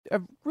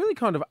a really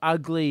kind of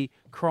ugly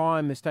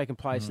crime has taken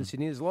place in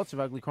Sydney. There's lots of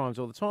ugly crimes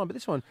all the time, but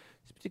this one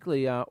is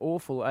particularly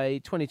awful. A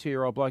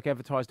 22-year-old bloke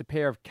advertised a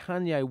pair of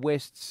Kanye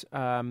West's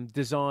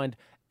designed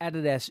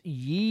Adidas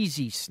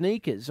Yeezy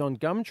sneakers on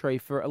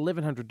Gumtree for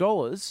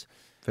 $1,100.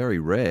 Very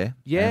rare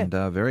and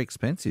very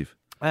expensive.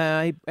 He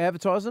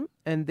advertised them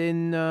and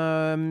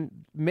then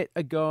met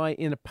a guy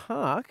in a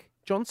park,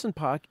 Johnson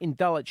Park in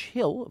Dulwich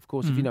Hill. Of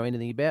course, if you know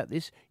anything about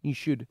this, you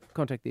should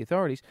contact the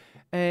authorities.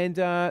 And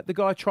the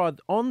guy tried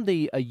on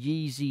the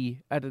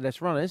Yeezy Adidas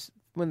runners.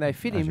 When they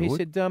fit him, he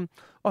said,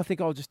 I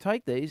think I'll just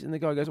take these. And the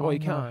guy goes, you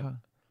can't. No.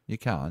 You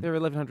can't. They're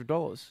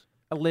 $1,100.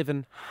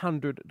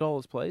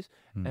 $1,100, please.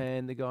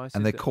 And the guy said...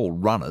 And they're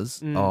called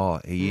runners.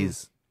 Oh, he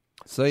is.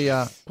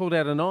 So, pulled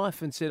out a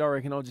knife and said, I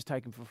reckon I'll just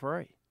take them for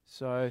free.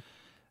 So...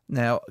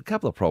 Now, a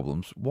couple of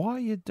problems. Why are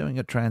you doing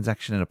a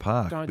transaction in a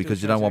park?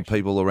 Because you don't don't want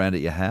people around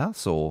at your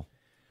house, or?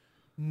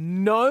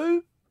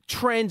 No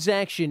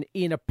transaction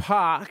in a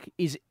park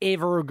is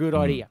ever a good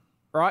idea,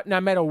 right? No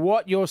matter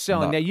what you're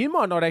selling. No. Now, you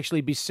might not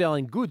actually be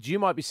selling goods. You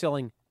might be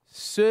selling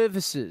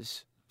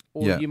services,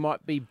 or you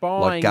might be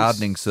buying like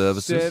gardening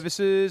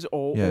services,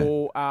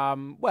 or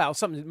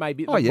something that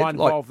maybe might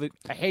involve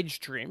a hedge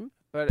trim.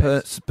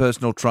 But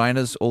personal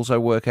trainers also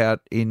work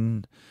out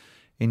in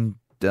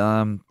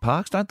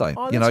parks, don't they?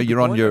 Oh,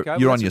 you're on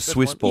your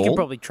Swiss ball. You can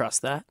probably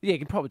trust that. Yeah, you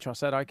can probably trust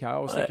that. Okay, I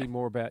was thinking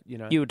more about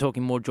You were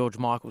talking more George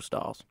Michael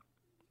styles.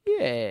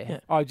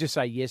 Yeah. I'd just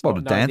say yes. What,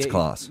 a dance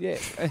class? Yeah.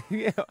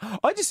 Yeah.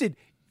 I just said,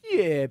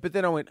 yeah, but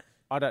then I went,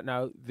 I don't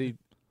know the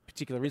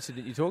particular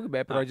incident you're talking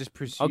about, but I just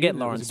presumed I'll get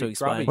Lawrence to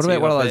explain. What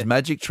about one of those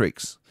magic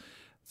tricks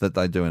that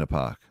they do in a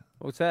park?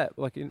 What's that?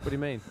 Like, what do you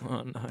mean?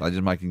 Oh, no. They're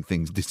just making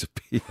things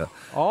disappear.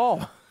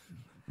 Oh.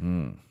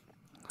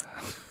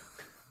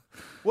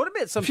 What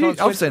about sometimes...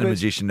 I've seen a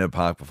magician in a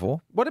park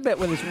before. What about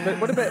when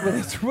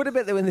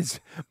there's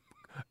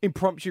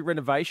impromptu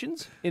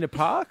renovations in a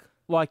park?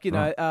 Like,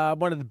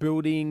 one of the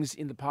buildings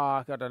in the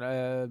park, I don't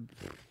know,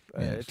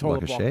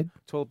 toilet like block, a shed?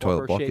 toilet Toilet block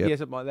or a block, shed, yep.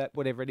 something like that,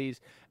 whatever it is,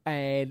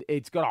 and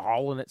it's got a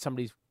hole in it.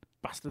 Somebody's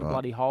busted a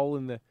bloody hole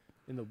in the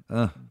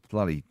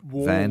bloody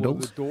wall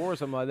vandals. or the door or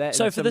something like that.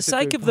 So for the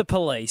sake of the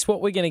police,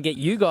 what we're going to get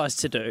you guys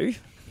to do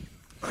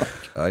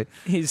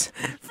is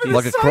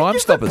like a Crime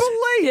Stoppers.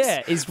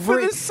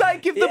 For the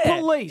sake of the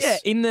police.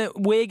 Yeah,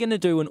 we're going to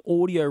do an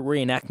audio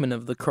reenactment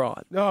of the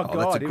crime. Oh, God,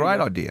 that's a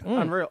great idea.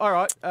 Unreal. All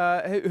right,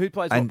 who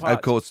plays what And parts?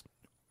 of course,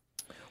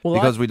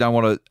 because we don't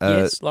want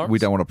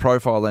to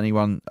profile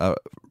anyone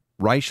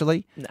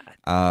racially.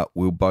 No.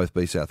 We'll both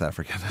be South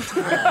African.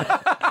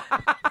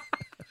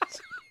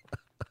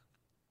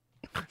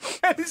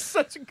 That is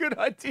such a good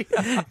idea.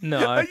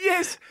 No.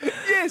 Yes.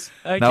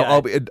 Okay.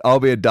 No, I'll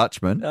be a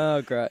Dutchman.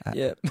 Oh, great.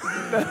 Yeah.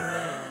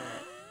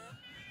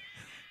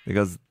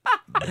 Because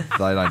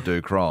they don't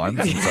do crime,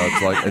 so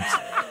it's like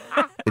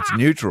it's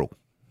neutral.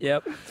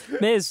 Yep.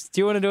 Mez,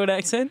 do you want to do an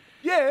accent?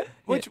 Yeah.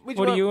 Which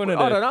What do you want to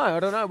do? I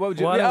don't know. What would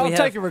you? I'll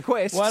take a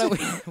request. Why don't we?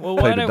 Well,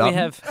 Peter why don't we Dutton.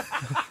 have?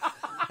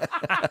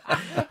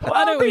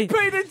 Why don't we?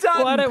 Peter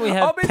Dutton. Why don't we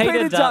have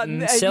Peter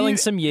Dutton and selling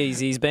some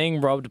Yeezys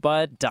being robbed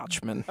by a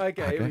Dutchman?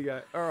 Okay, here we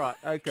go. All right.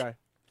 Okay.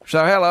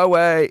 So hello,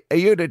 are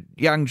you the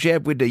young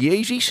chap with the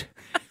Yeezys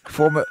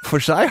for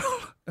sale?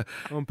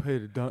 I'm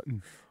Peter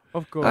Dutton.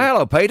 Of course.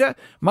 Hello, Peter.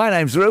 My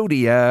name's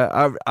Rudy.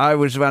 I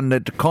was one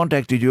that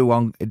contacted you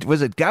on.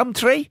 Was it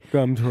Gumtree?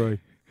 Gumtree.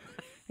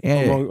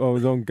 Yeah. I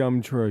was on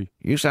Gumtree.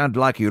 You sound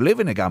like you live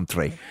in a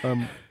Gumtree.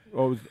 I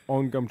was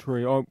on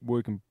Gumtree. I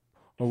work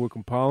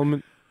in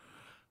Parliament.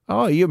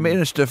 Oh, you're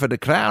Minister for the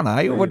Crown,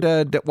 are you?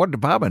 Yeah. What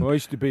department? I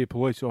used to be a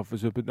police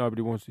officer, but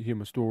nobody wants to hear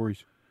my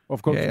stories.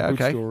 I've got some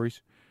good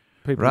stories.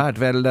 People Right,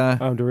 well,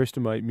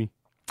 underestimate me.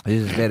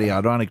 this is very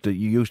ironic that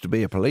you used to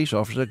be a police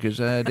officer because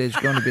there's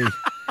going to be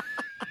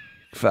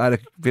quite a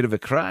bit of a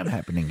crime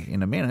happening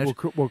in a minute.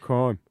 What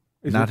crime?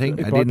 Is Nothing.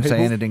 it I by didn't say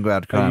people? anything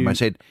about crime. I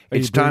said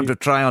it's time to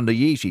try on the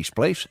Yeezys,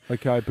 please.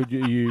 Okay, but do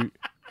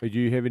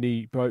you have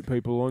any boat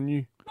people on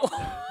you?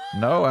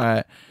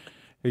 No,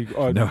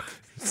 no.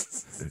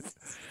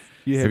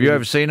 Have you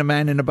ever seen a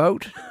man in a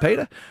boat,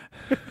 Peter?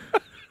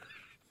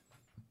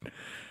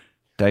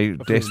 They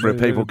desperate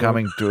people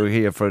coming to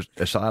here for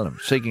asylum,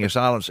 seeking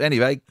asylum.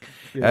 Anyway,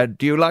 do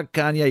you like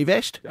Kanye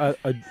West? I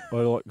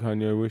like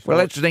Kanye West. Well,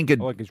 let's drink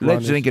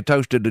a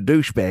toast to the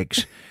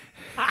douchebags.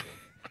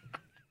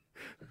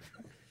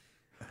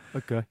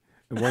 Okay,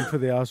 and one for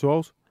the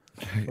arseholes.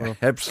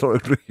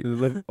 Absolutely.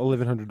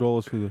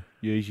 $1,100 for the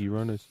Yeezy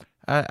runners.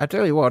 I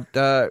tell you what,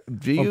 do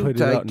you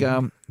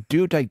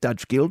take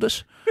Dutch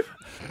guilders?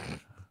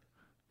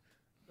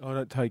 I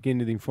don't take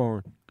anything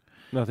foreign.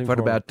 Nothing. What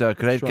foreign. about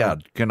credit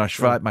card? Can I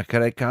swipe my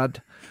credit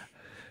card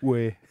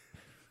Where?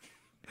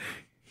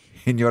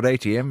 in your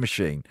ATM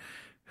machine?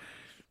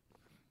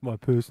 My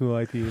personal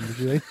ATM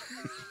machine.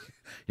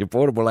 Your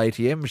portable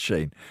ATM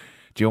machine.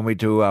 Do you want me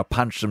to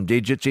punch some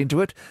digits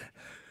into it?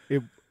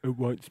 It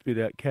won't spit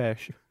out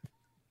cash.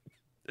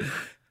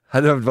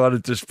 I don't want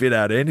it to spit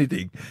out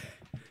anything.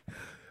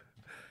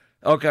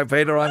 Okay,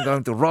 Peter, I'm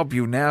going to rob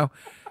you now.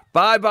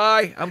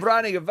 Bye-bye. I'm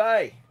running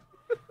away.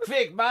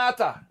 Quick,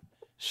 Martha.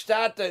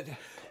 Start the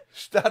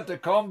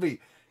combi.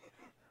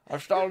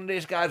 I've stolen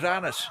this guy's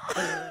anus.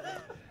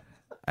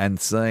 And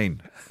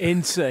scene.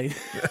 End scene.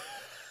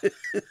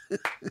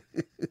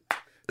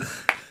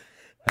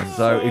 And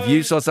so if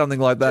you saw something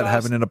like that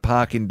happen in a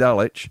park in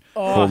Dulwich,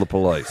 call the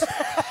police.